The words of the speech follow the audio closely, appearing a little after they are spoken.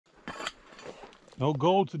No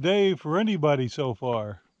gold today for anybody so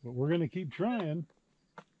far, but we're going to keep trying.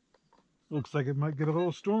 Looks like it might get a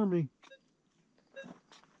little stormy.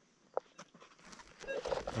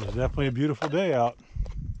 It's definitely a beautiful day out.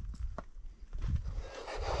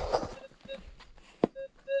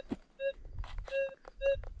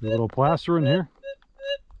 A little plaster in here.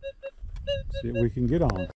 See what we can get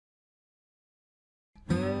on.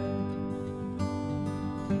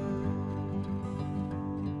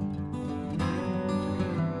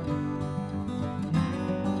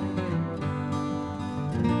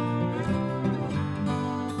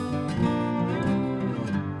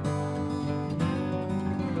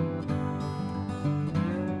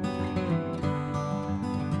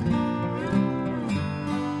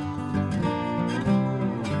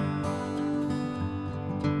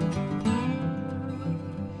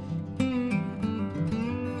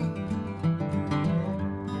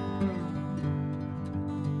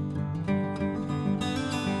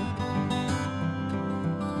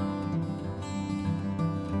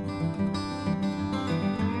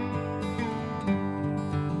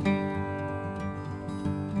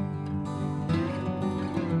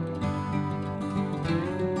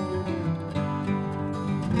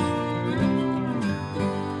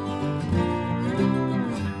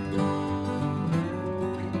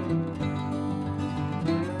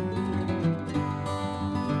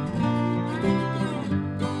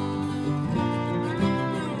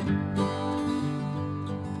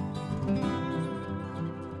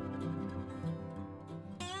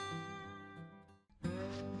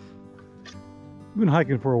 We've been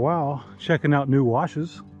hiking for a while, checking out new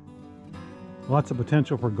washes. Lots of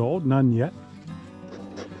potential for gold, none yet.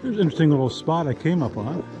 Here's an interesting little spot I came up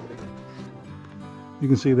on. You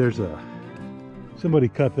can see there's somebody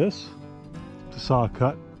cut this. It's a saw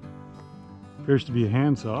cut. Appears to be a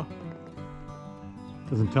handsaw.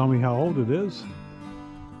 Doesn't tell me how old it is.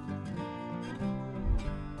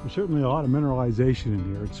 There's certainly a lot of mineralization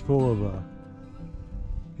in here. It's full of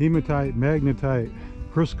hematite, magnetite,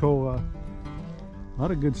 criscola. A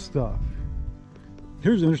lot of good stuff.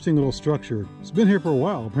 Here's an interesting little structure. It's been here for a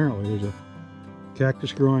while, apparently. There's a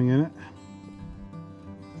cactus growing in it.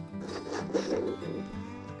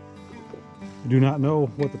 I do not know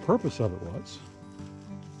what the purpose of it was.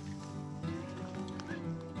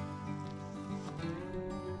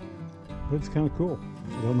 But it's kind of cool.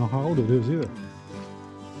 I don't know how old it is either.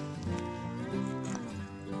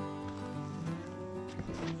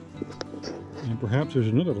 And perhaps there's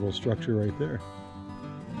another little structure right there.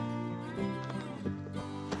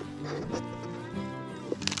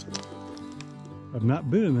 I've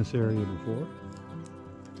not been in this area before,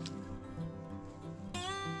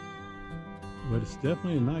 but it's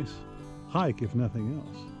definitely a nice hike if nothing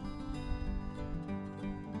else.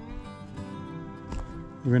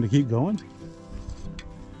 We're going to keep going,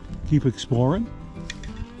 keep exploring,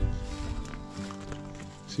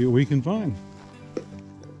 see what we can find.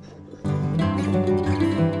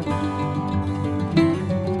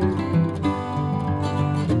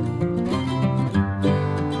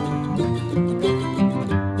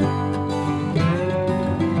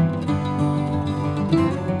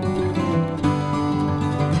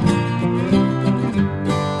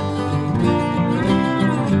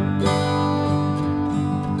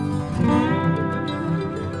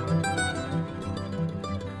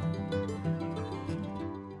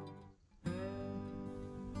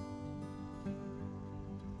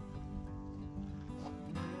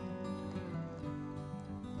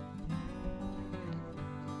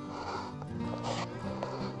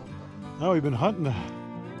 Now we've been hunting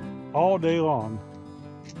all day long,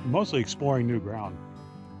 mostly exploring new ground,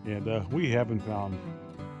 and we haven't found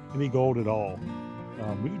any gold at all.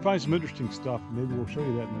 We did find some interesting stuff. Maybe we'll show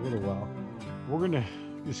you that in a little while. We're gonna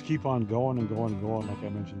just keep on going and going and going, like I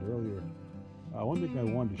mentioned earlier. One thing I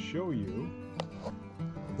wanted to show you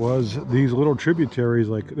was these little tributaries,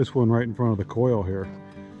 like this one right in front of the coil here.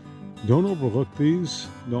 Don't overlook these.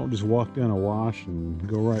 Don't just walk down a wash and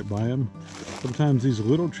go right by them. Sometimes these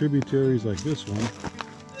little tributaries like this one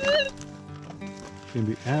can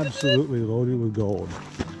be absolutely loaded with gold.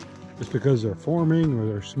 Just because they're forming or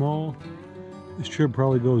they're small, this trib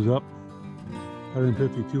probably goes up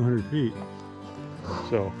 150, 200 feet.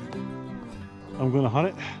 So I'm going to hunt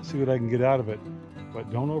it, see what I can get out of it.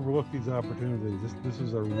 But don't overlook these opportunities. This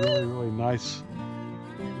is a really, really nice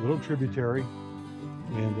little tributary.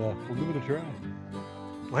 And we'll give it a try.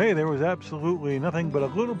 Well, hey, there was absolutely nothing but a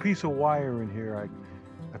little piece of wire in here.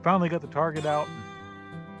 I finally got the target out.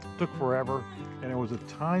 It took forever, and it was the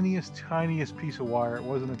tiniest piece of wire. It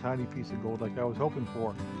wasn't a tiny piece of gold like I was hoping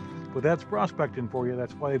for. But that's prospecting for you.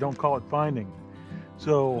 That's why they don't call it finding.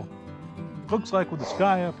 So Looks like with the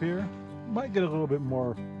sky up here, might get a little bit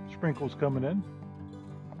more sprinkles coming in.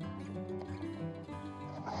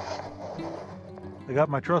 I got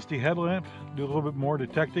my trusty headlamp, do a little bit more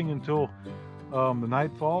detecting until the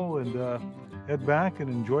nightfall, and head back and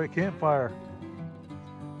enjoy a campfire.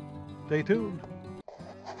 Stay tuned.